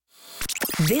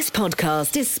This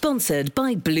podcast is sponsored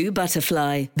by Blue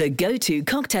Butterfly, the go-to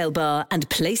cocktail bar and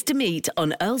place to meet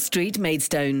on Earl Street,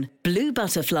 Maidstone.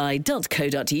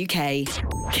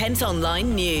 bluebutterfly.co.uk. Kent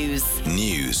Online News.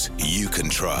 News you can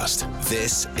trust.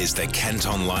 This is the Kent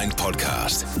Online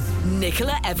Podcast.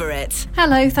 Nicola Everett.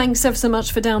 Hello, thanks ever so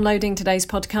much for downloading today's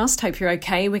podcast. Hope you're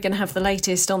okay. We're going to have the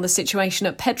latest on the situation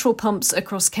at petrol pumps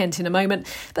across Kent in a moment.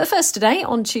 But first today,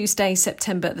 on Tuesday,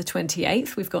 September the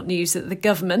 28th, we've got news that the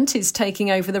government is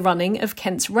taking over the running of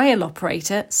Kent's rail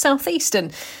operator, South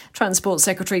Eastern. Transport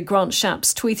Secretary Grant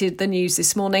Shapps tweeted the news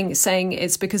this morning, saying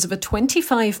it's because of a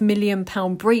 £25 million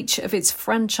breach of its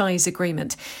franchise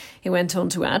agreement. He went on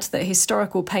to add that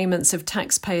historical payments of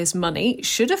taxpayers' money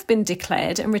should have been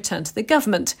declared and returned to the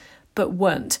government, but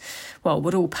weren't. Well,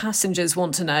 what all passengers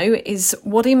want to know is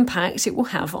what impact it will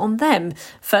have on them.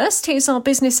 First, here's our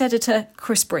business editor,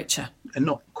 Chris Britcher. And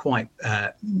not quite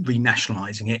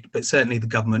renationalising it, but certainly the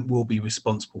government will be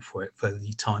responsible for it for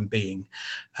the time being.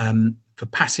 For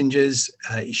passengers,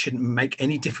 it shouldn't make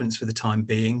any difference for the time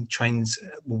being. Trains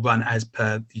will run as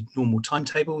per the normal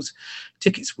timetables.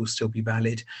 Tickets will still be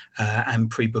valid, and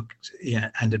pre-booked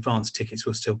and advanced tickets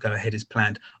will still go ahead as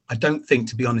planned. I don't think,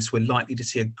 to be honest, we're likely to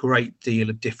see a great deal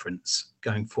of difference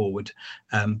going forward.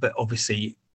 But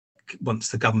obviously, once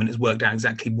the government has worked out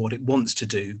exactly what it wants to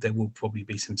do, there will probably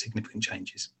be some significant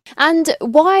changes. And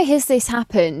why has this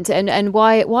happened, and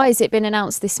why has it been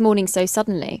announced this morning so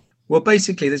suddenly? Well,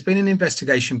 basically, there's been an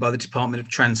investigation by the Department of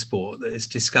Transport that has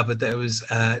discovered there was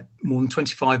more than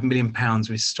 £25 million of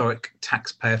historic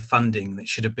taxpayer funding that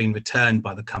should have been returned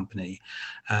by the company.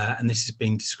 And this is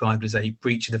being described as a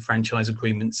breach of the franchise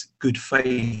agreement's good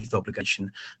faith obligation.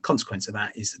 Consequence of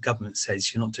that is the government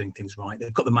says you're not doing things right.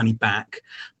 They've got the money back,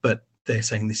 but they're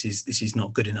saying this is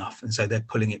not good enough. And so they're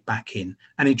pulling it back in.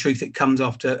 And in truth, it comes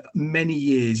after many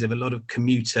years of a lot of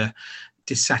commuter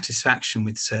dissatisfaction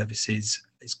with services.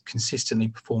 It's consistently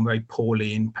performed very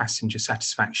poorly in passenger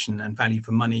satisfaction and value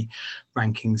for money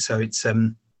rankings. So it's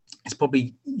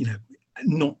probably,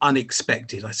 not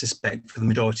unexpected, I suspect, for the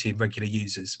majority of regular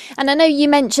users. And I know you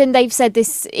mentioned they've said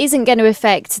this isn't going to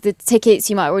affect the tickets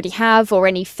you might already have or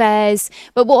any fares.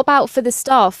 But what about for the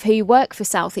staff who work for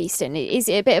South Eastern? Is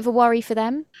it a bit of a worry for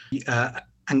them?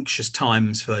 Anxious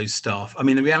times for those staff. I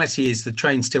mean, the reality is the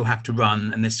trains still have to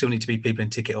run and there still need to be people in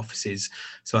ticket offices.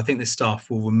 So I think the staff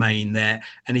will remain there.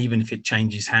 And even if it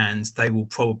changes hands, they will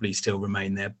probably still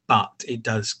remain there. But it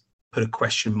does put a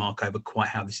question mark over quite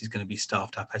how this is going to be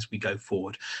staffed up as we go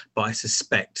forward. But I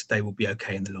suspect they will be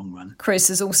okay in the long run. Chris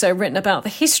has also written about the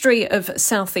history of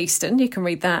South Eastern. You can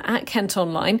read that at Kent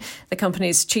Online. The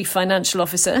company's chief financial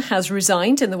officer has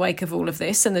resigned in the wake of all of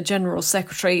this, and the general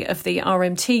secretary of the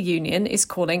RMT union is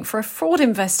calling for a fraud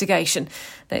investigation.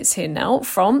 Let's hear now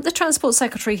from the transport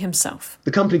secretary himself.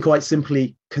 The company quite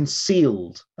simply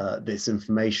concealed this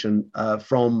information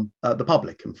from the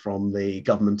public and from the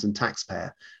government and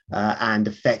taxpayer, and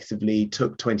effectively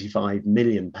took £25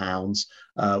 million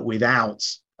without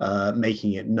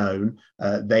making it known.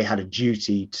 They had a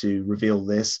duty to reveal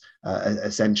this,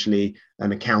 essentially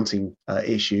an accounting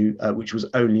issue, which was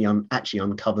only actually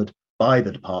uncovered by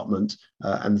the department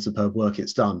and the superb work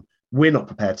it's done. We're not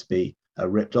prepared to be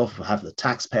ripped off or have the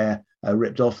taxpayer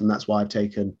ripped off, and that's why I've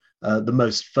taken the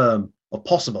most firm of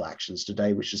possible actions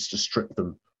today, which is to strip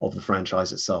them of the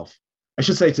franchise itself. I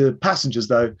should say to passengers,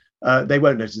 though, they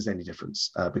won't notice any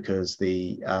difference because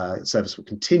the service will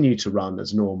continue to run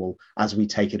as normal as we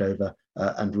take it over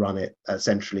and run it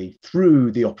essentially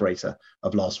through the operator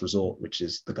of last resort, which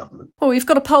is the government. Well, we've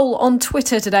got a poll on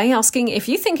Twitter today asking if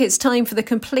you think it's time for the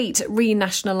complete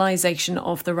renationalisation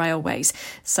of the railways.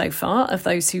 So far, of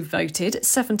those who voted,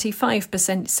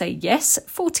 75% say yes,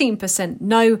 14%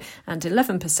 no, and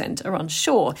 11% are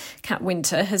unsure. Kat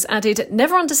Winter has added,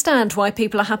 never understand why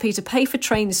people are happy to pay for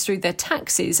trains through their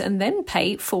taxes and then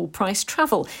pay full price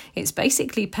travel. It's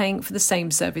basically paying for the same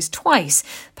service twice.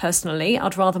 Personally,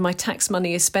 I'd rather my tax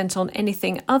money is spent on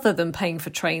anything other than paying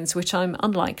for trains, which I'm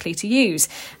unlikely to use.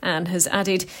 Anne has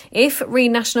added, if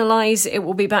renationalise, it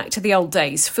will be back to the old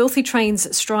days. Filthy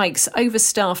trains, strikes,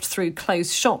 overstaffed through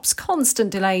closed shops,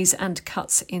 constant delays and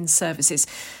cuts in services.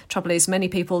 Trouble is, many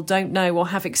people don't know or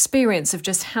have experience of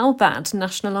just how bad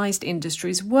nationalised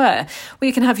industries were. Well,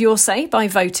 you can have your say by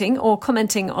voting or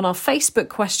commenting on our Facebook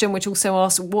question, which also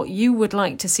asks what you would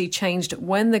like to see changed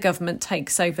when the government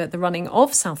takes over the running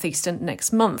of South Eastern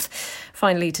next month.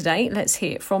 Finally today, let's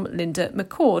hear from Linda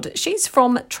McCord. She's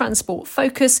from Transport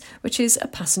Focus, which is a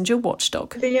passenger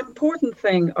watchdog. The important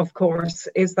thing, of course,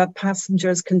 is that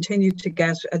passengers continue to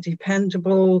get a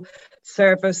dependable,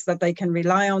 service that they can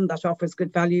rely on, that offers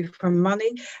good value for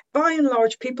money. By and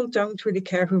large, people don't really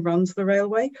care who runs the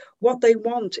railway. What they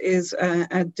want is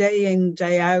a day in,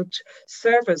 day out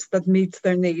service that meets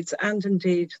their needs and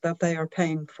indeed that they are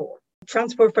paying for.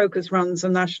 Transport Focus runs a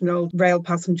national rail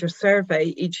passenger survey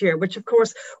each year, which of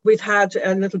course we've had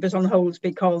a little bit on hold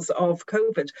because of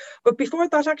COVID. But before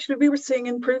that, actually, we were seeing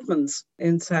improvements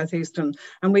in South Eastern,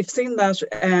 and we've seen that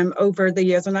over the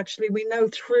years. And actually, we know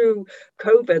through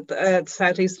COVID,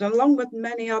 South Eastern, along with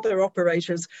many other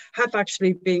operators, have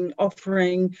actually been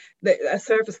offering a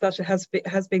service that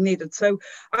has been needed. So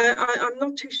I'm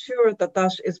not too sure that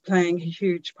that is playing a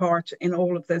huge part in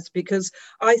all of this, because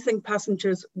I think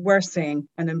passengers were seeing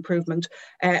an improvement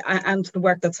and the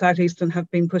work that South Eastern have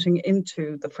been putting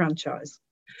into the franchise.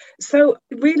 So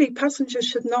really, passengers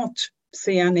should not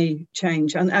see any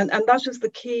change. And that is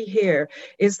the key here,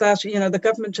 is that, you know, the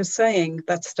government is saying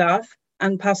that staff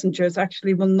and passengers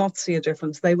actually will not see a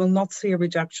difference. They will not see a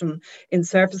reduction in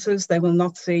services. They will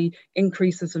not see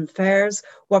increases in fares.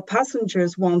 What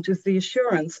passengers want is the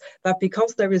assurance that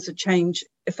because there is a change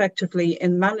effectively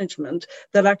in management,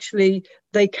 that actually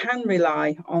they can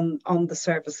rely on the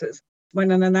services.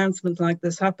 When an announcement like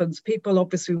this happens, people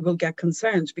obviously will get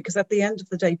concerned, because at the end of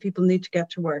the day, people need to get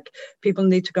to work. People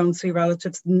need to go and see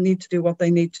relatives, need to do what they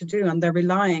need to do, and they're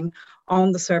relying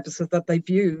on the services that they've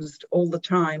used all the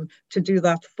time to do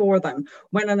that for them.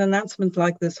 When an announcement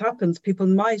like this happens, people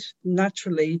might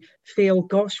naturally feel,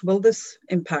 gosh, will this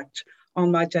impact on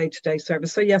my day-to-day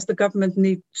service? So yes, the government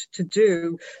needs to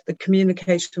do the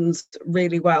communications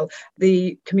really well.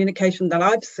 The communication that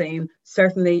I've seen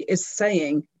certainly is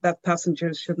saying that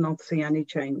passengers should not see any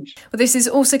change. Well, this is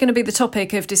also going to be the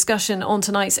topic of discussion on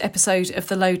tonight's episode of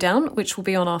The Lowdown, which will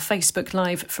be on our Facebook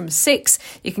Live from 6.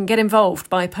 You can get involved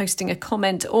by posting a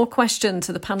comment or question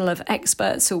to the panel of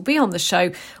experts who will be on the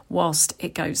show whilst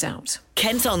it goes out.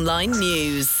 Kent Online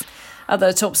News.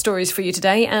 Other top stories for you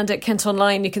today, and at Kent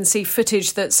Online you can see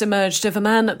footage that's emerged of a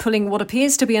man pulling what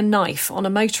appears to be a knife on a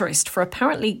motorist for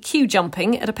apparently queue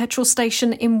jumping at a petrol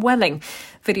station in Welling.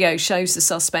 Video shows the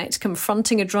suspect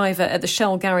confronting a driver at the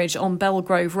Shell garage on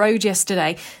Belgrove Road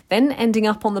yesterday, then ending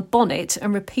up on the bonnet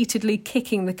and repeatedly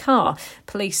kicking the car.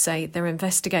 Police say they're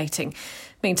investigating.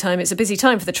 Meantime, it's a busy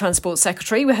time for the Transport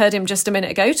Secretary. We heard him just a minute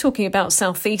ago talking about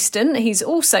South Eastern. He's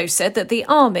also said that the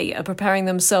Army are preparing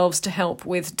themselves to help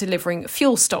with delivering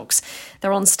fuel stocks.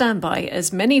 They're on standby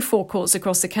as many forecourts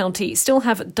across the county still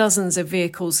have dozens of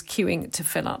vehicles queuing to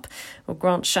fill up. Well,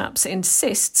 Grant Shapps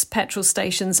insists petrol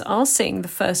stations are seeing the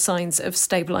first signs of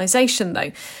stabilisation,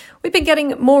 though. We've been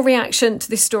getting more reaction to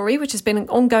this story, which has been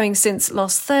ongoing since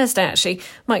last Thursday, actually.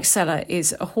 Mike Seller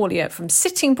is a haulier from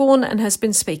Sittingbourne and has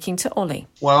been speaking to Ollie.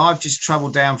 Well, I've just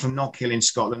travelled down from Knockhill in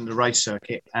Scotland, the race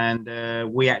circuit,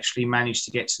 and we actually managed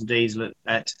to get some diesel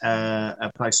at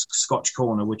a place, Scotch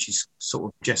Corner, which is sort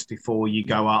of just before you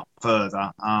go up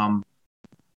further. And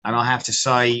I have to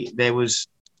say there was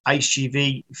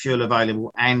HGV fuel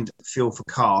available and fuel for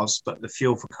cars, but the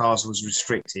fuel for cars was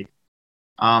restricted.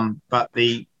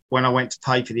 When I went to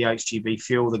pay for the HGV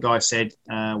fuel, the guy said,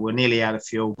 we're nearly out of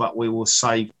fuel, but we will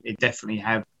definitely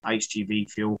have HGV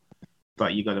fuel.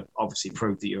 But you've got to obviously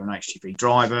prove that you're an HGV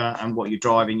driver and what you're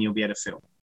driving, you'll be able to fill.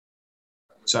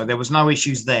 So there was no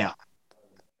issues there.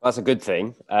 That's a good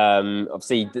thing.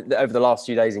 Obviously, over the last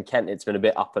few days in Kent, it's been a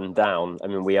bit up and down. I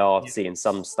mean, we are seeing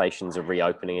some stations are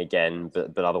reopening again,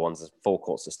 but other ones,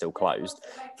 forecourts are still closed.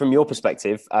 From your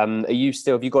perspective, have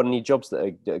you got any jobs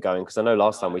that are going? Because I know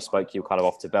last time we spoke, you were kind of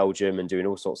off to Belgium and doing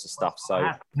all sorts of stuff. So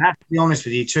I have to be honest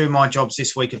with you, 2 of my jobs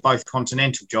this week are both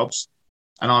continental jobs.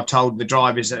 And I've told the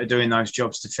drivers that are doing those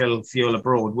jobs to fill fuel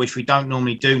abroad, which we don't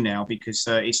normally do now because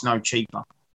it's no cheaper.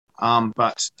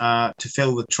 But to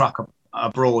fill the truck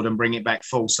abroad and bring it back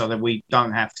full so that we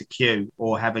don't have to queue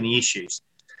or have any issues.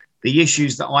 The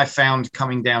issues that I found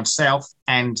coming down south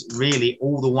and really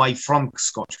all the way from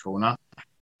Scotch Corner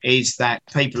is that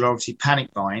people are obviously panic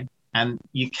buying and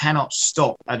you cannot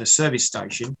stop at a service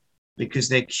station because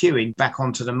they're queuing back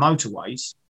onto the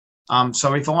motorways.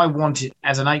 So if I wanted,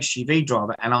 as an HGV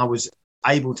driver, and I was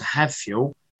able to have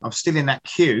fuel, I'm still in that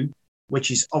queue,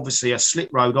 which is obviously a slip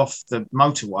road off the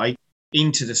motorway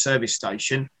into the service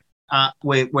station,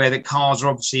 where the cars are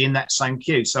obviously in that same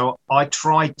queue. So I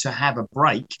tried to have a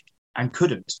break and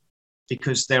couldn't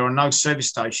because there are no service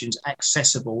stations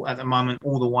accessible at the moment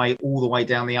all the way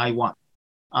down the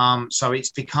A1. So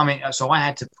it's becoming, so I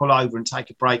had to pull over and take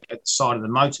a break at the side of the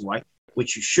motorway,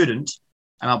 which you shouldn't.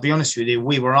 And I'll be honest with you,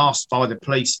 we were asked by the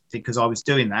police because I was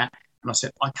doing that. And I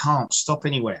said, I can't stop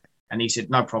anywhere. And he said,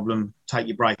 no problem, take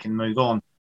your break and move on.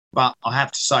 But I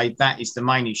have to say that is the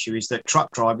main issue, is that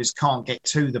truck drivers can't get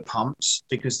to the pumps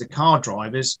because the car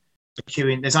drivers are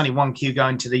queuing. There's only one queue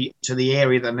going to the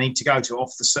area that they need to go to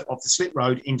off the slip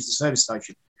road into the service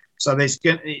station. So it's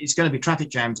going to be traffic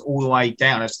jams all the way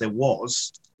down, as there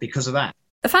was, because of that.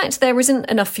 The fact there isn't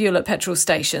enough fuel at petrol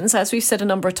stations, as we've said a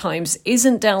number of times,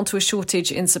 isn't down to a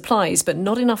shortage in supplies, but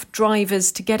not enough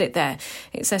drivers to get it there.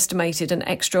 It's estimated an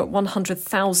extra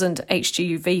 100,000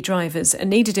 HGV drivers are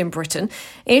needed in Britain.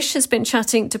 Ish has been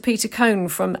chatting to Peter Cohn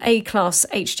from A-Class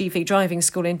HGV Driving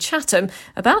School in Chatham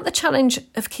about the challenge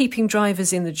of keeping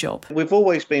drivers in the job. We've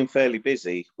always been fairly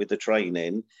busy with the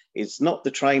training. It's not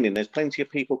the training. There's plenty of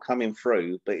people coming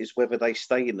through, but it's whether they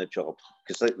stay in the job,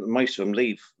 because most of them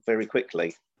leave very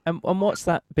quickly. And what's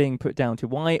that being put down to?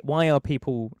 Why are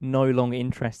people no longer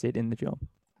interested in the job?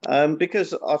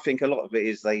 Because I think a lot of it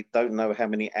is they don't know how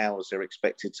many hours they're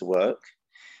expected to work.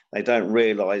 They don't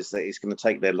realise that it's going to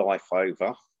take their life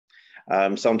over.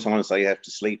 Sometimes they have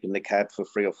to sleep in the cab for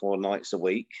 3 or 4 nights a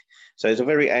week. So it's a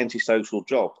very antisocial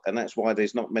job, and that's why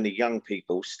there's not many young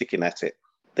people sticking at it.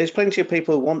 There's plenty of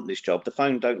people who want this job. The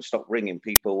phone don't stop ringing.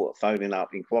 People phoning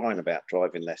up, inquiring about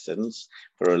driving lessons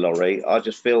for a lorry. I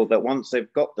just feel that once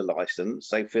they've got the licence,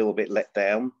 they feel a bit let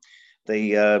down.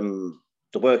 The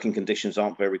working conditions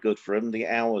aren't very good for them. The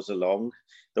hours are long.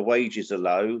 The wages are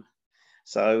low.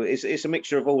 So it's a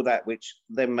mixture of all that, which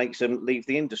then makes them leave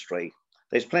the industry.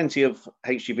 There's plenty of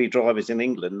HGV drivers in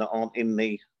England that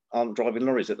aren't driving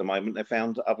lorries at the moment. They've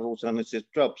found other alternative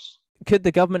jobs. Could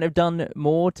the government have done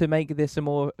more to make this a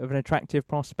more of an attractive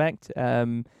prospect?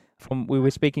 We were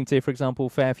speaking to, for example,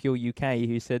 Fairfuel UK,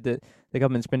 who said that the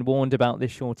government's been warned about this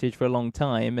shortage for a long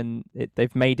time, and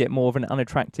they've made it more of an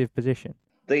unattractive position.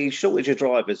 The shortage of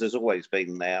drivers has always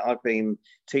been there. I've been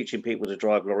teaching people to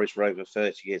drive lorries for over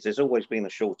 30 years. There's always been a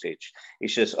shortage.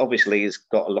 It's just obviously it's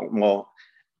got a lot more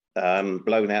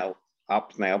blown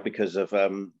up now because of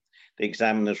the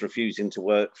examiners refusing to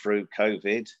work through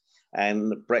COVID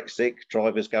and Brexit,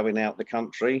 drivers going out the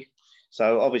country.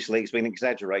 So obviously it's been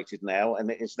exaggerated now, and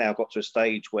it's now got to a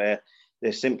stage where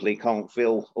they simply can't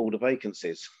fill all the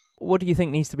vacancies. What do you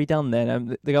think needs to be done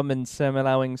then? The government's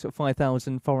allowing sort of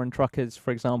 5,000 foreign truckers,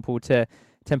 for example, to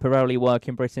temporarily work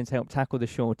in Britain to help tackle the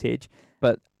shortage.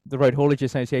 But the Road Haulage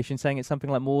Association saying it's something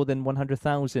like more than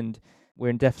 100,000 we're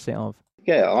in deficit of.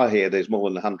 Yeah, I hear there's more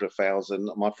than 100,000.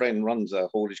 My friend runs a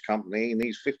haulage company and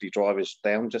he's 50 drivers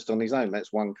down just on his own.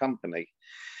 That's one company.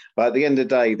 But at the end of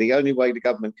the day, the only way the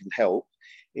government can help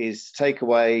is take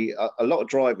away, a lot of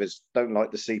drivers don't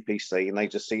like the CPC and they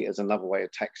just see it as another way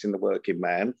of taxing the working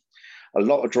man. A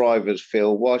lot of drivers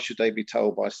feel, why should they be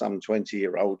told by some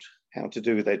 20-year-old how to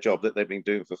do their job that they've been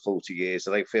doing for 40 years?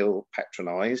 So they feel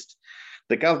patronised.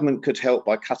 The government could help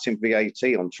by cutting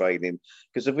VAT on training,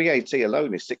 because the VAT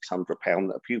alone is £600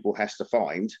 that a pupil has to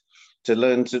find to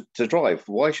learn to drive.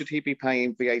 Why should he be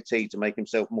paying VAT to make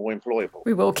himself more employable?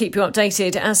 We will keep you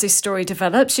updated as this story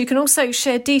develops. You can also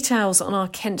share details on our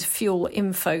Kent Fuel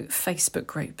Info Facebook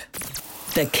group.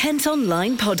 The Kent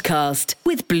Online Podcast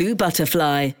with Blue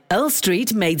Butterfly, Earl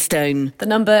Street, Maidstone. The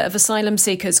number of asylum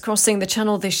seekers crossing the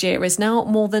Channel this year is now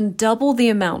more than double the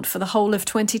amount for the whole of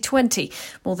 2020.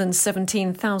 More than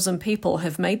 17,000 people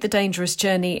have made the dangerous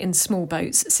journey in small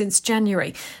boats since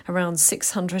January. Around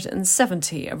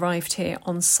 670 arrived here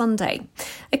on Sunday.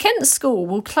 A Kent school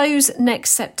will close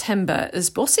next September as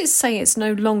bosses say it's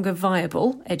no longer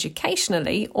viable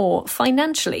educationally or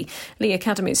financially. Lee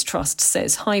Academy's Trust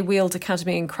says High Weald Academy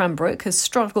in Cranbrook has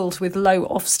struggled with low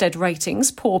Ofsted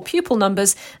ratings, poor pupil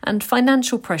numbers and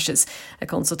financial pressures. A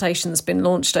consultation's been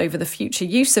launched over the future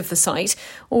use of the site.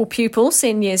 All pupils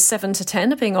in years 7 to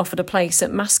 10 are being offered a place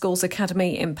at Maskell's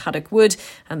Academy in Paddock Wood,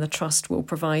 and the Trust will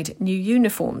provide new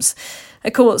uniforms.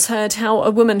 A court's heard how a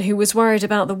woman who was worried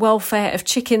about the welfare of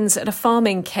chickens at a farm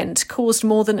in Kent caused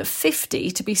more than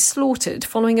 50 to be slaughtered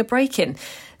following a break-in.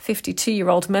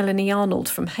 52-year-old Melanie Arnold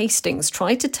from Hastings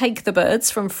tried to take the birds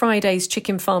from Friday's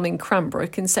chicken farm in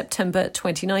Cranbrook in September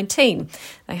 2019.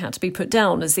 They had to be put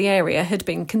down as the area had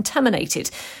been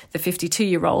contaminated. The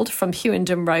 52-year-old from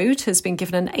Hewenden Road has been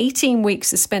given an 18-week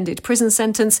suspended prison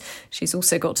sentence. She's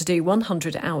also got to do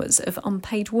 100 hours of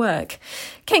unpaid work.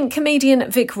 Kent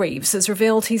comedian Vic Reeves has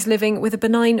revealed he's living with a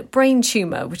benign brain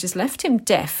tumour, which has left him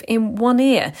deaf in one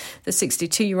ear. The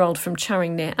 62-year-old from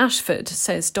Charing near Ashford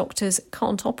says doctors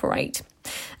can't operate.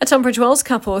 A Tunbridge Wells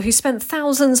couple who spent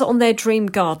thousands on their dream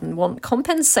garden want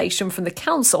compensation from the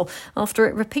council after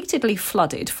it repeatedly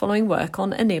flooded following work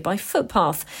on a nearby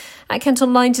footpath. At Kent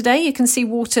Online today, you can see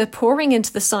water pouring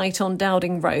into the site on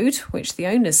Dowding Road, which the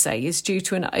owners say is due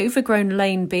to an overgrown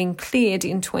lane being cleared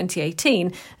in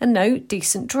 2018 and no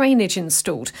decent drainage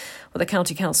installed. Well, the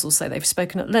County Council say they've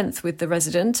spoken at length with the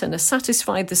resident and are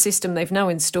satisfied the system they've now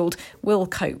installed will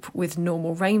cope with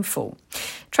normal rainfall.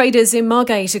 Traders in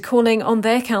Margate are calling on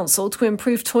their council to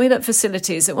improve toilet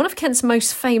facilities at one of Kent's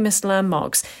most famous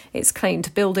landmarks. It's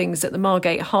claimed buildings at the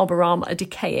Margate Harbour Arm are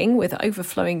decaying with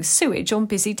overflowing sewage on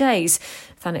busy days.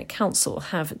 Thanet Council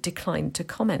have declined to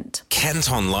comment.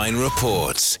 Kent Online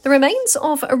reports. The remains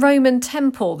of a Roman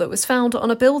temple that was found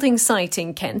on a building site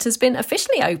in Kent has been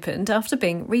officially opened after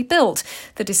being rebuilt.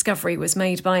 The discovery was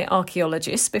made by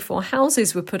archaeologists before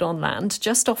houses were put on land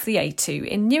just off the A2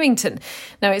 in Newington.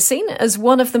 Now, it's seen as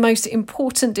one of the most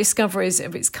important discoveries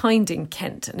of its kind in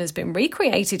Kent and has been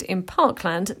recreated in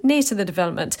parkland near to the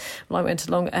development. Well, I went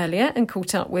along earlier and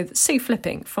caught up with Sue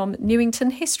Flipping from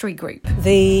Newington History Group.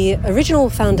 The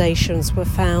original foundations were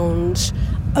found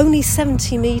only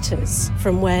 70 metres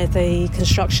from where the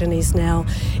construction is now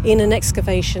in an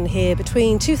excavation here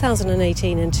between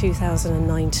 2018 and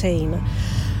 2019.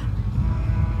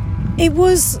 It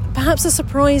was perhaps a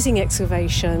surprising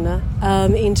excavation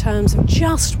in terms of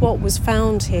just what was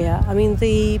found here. I mean,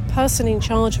 the person in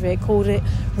charge of it called it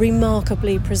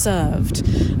remarkably preserved,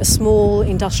 a small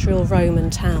industrial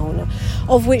Roman town,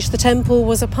 of which the temple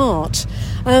was a part.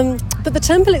 But the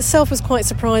temple itself was quite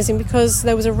surprising because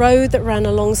there was a road that ran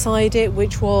alongside it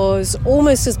which was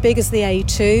almost as big as the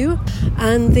A2,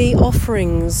 and the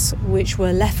offerings which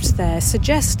were left there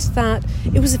suggest that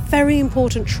it was a very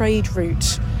important trade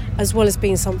route, as well as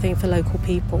being something for local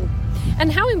people. And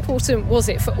how important was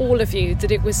it for all of you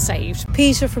that it was saved?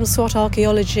 Peter from SWAT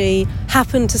Archaeology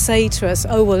happened to say to us,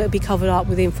 oh, well, it'll be covered up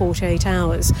within 48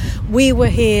 hours. We were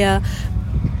here.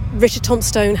 Richard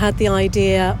Thompstone had the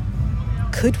idea,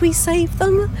 could we save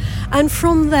them? And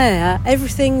from there,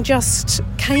 everything just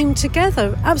came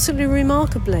together absolutely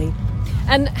remarkably.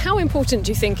 And how important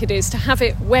do you think it is to have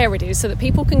it where it is so that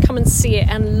people can come and see it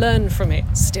and learn from it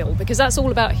still? Because that's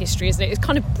all about history, isn't it? It's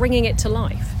kind of bringing it to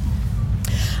life.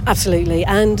 Absolutely.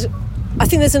 And I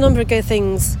think there's a number of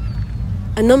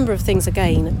things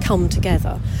again come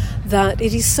together, that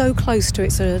it is so close to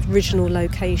its original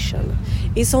location.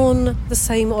 It's on the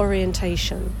same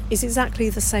orientation. It's exactly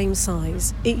the same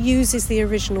size. It uses the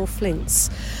original flints.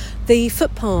 The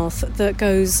footpath that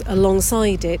goes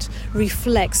alongside it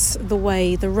reflects the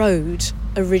way the road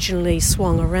originally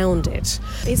swung around it.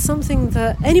 It's something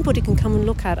that anybody can come and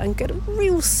look at and get a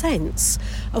real sense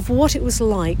of what it was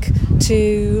like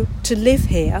to live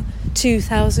here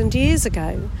 2,000 years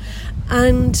ago.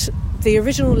 And the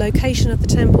original location of the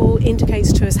temple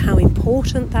indicates to us how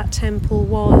important that temple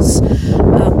was,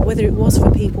 whether it was for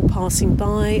people passing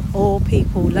by or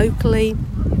people locally.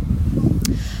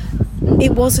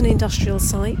 It was an industrial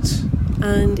site,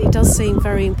 and it does seem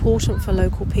very important for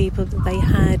local people that they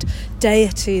had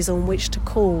deities on which to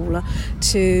call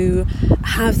to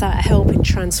have that help in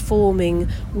transforming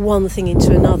one thing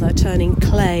into another, turning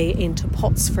clay into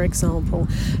pots, for example.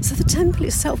 So the temple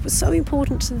itself was so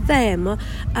important to them,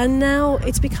 and now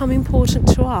it's become important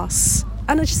to us.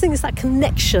 And I just think it's that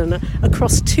connection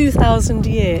across 2,000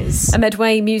 years. A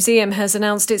Medway Museum has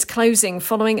announced its closing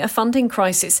following a funding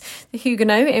crisis. The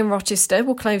Huguenot in Rochester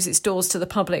will close its doors to the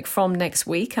public from next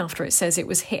week after it says it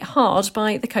was hit hard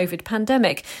by the COVID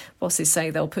pandemic. Bosses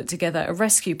say they'll put together a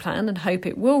rescue plan and hope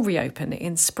it will reopen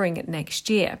in spring next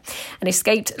year. An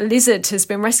escaped lizard has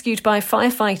been rescued by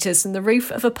firefighters from the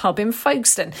roof of a pub in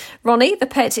Folkestone. Ronnie, the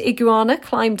pet iguana,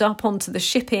 climbed up onto the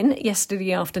ship-in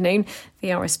yesterday afternoon. The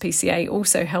RSPCA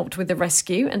also helped with the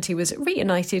rescue and he was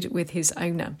reunited with his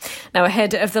owner. Now,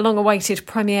 ahead of the long-awaited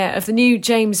premiere of the new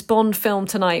James Bond film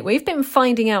tonight, we've been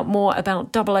finding out more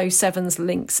about 007's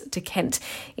links to Kent.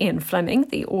 Ian Fleming,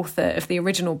 the author of the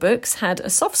original books, had a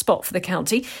soft spot for the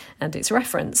county and it's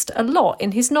referenced a lot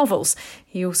in his novels.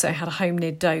 He also had a home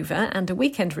near Dover and a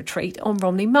weekend retreat on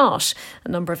Romney Marsh. A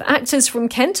number of actors from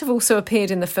Kent have also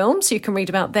appeared in the film, so you can read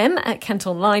about them at Kent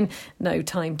Online. No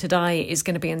Time to Die is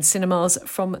going to be in cinemas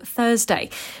from Thursday.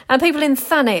 And people in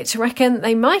Thanet reckon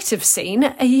they might have seen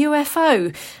a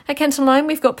UFO. At Kent Online,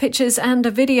 we've got pictures and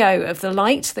a video of the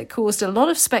light that caused a lot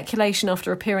of speculation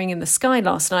after appearing in the sky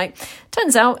last night.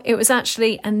 Turns out it was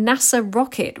actually a NASA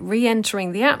rocket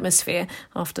re-entering the atmosphere atmosphere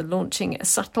after launching a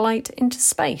satellite into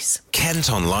space.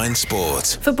 Kent Online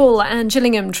Sport. Football and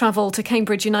Gillingham travel to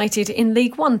Cambridge United in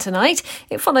League One tonight.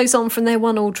 It follows on from their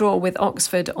 1-1 draw with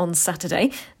Oxford on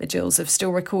Saturday. The Gills have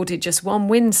still recorded just one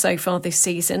win so far this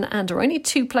season and are only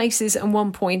 2 places and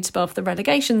 1 point above the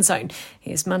relegation zone.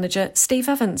 Here's manager Steve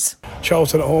Evans.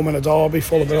 Charlton at home in a derby,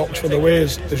 followed by Oxford away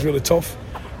is really tough.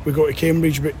 We go to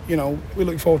Cambridge, but we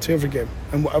look forward to every game,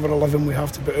 and whatever 11 we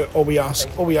have to put, all we ask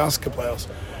of players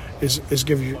is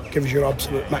give us your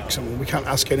absolute maximum. We can't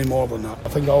ask any more than that. I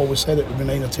think I always said it would be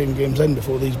 9 or 10 games in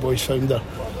before these boys found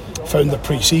their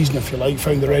pre-season, if you like,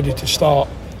 found they're ready to start.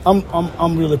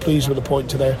 I'm really pleased with the point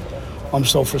today. I'm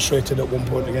still frustrated at 1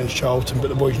 point against Charlton, but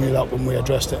the boys knew that when we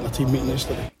addressed it in a team meeting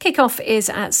yesterday. Kick-off is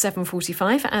at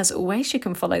 7:45. As always, you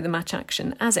can follow the match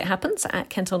action as it happens at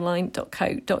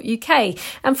kentonline.co.uk.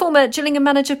 And former Gillingham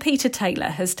manager Peter Taylor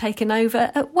has taken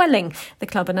over at Welling. The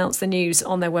club announced the news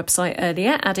on their website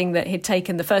earlier, adding that he'd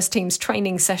taken the first team's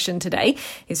training session today.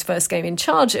 His first game in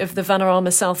charge of the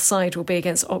Vanarama South side will be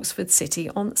against Oxford City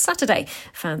on Saturday.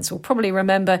 Fans will probably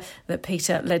remember that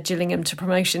Peter led Gillingham to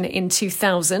promotion in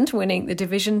 2000, winning the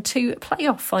Division 2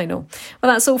 playoff final.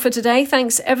 Well, that's all for today.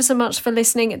 Thanks ever so much for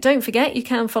listening. Don't forget, you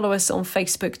can follow us on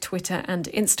Facebook, Twitter and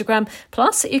Instagram.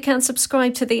 Plus, you can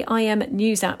subscribe to the IM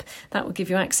News app. That will give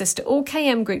you access to all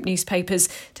KM Group newspapers.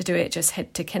 To do it, just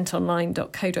head to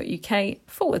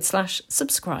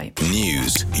kentonline.co.uk/subscribe.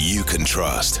 News you can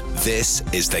trust. This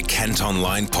is the Kent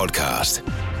Online Podcast.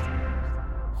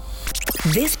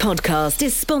 This podcast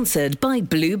is sponsored by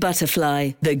Blue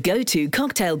Butterfly, the go-to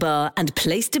cocktail bar and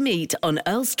place to meet on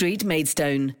Earl Street,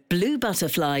 Maidstone.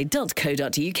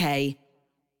 bluebutterfly.co.uk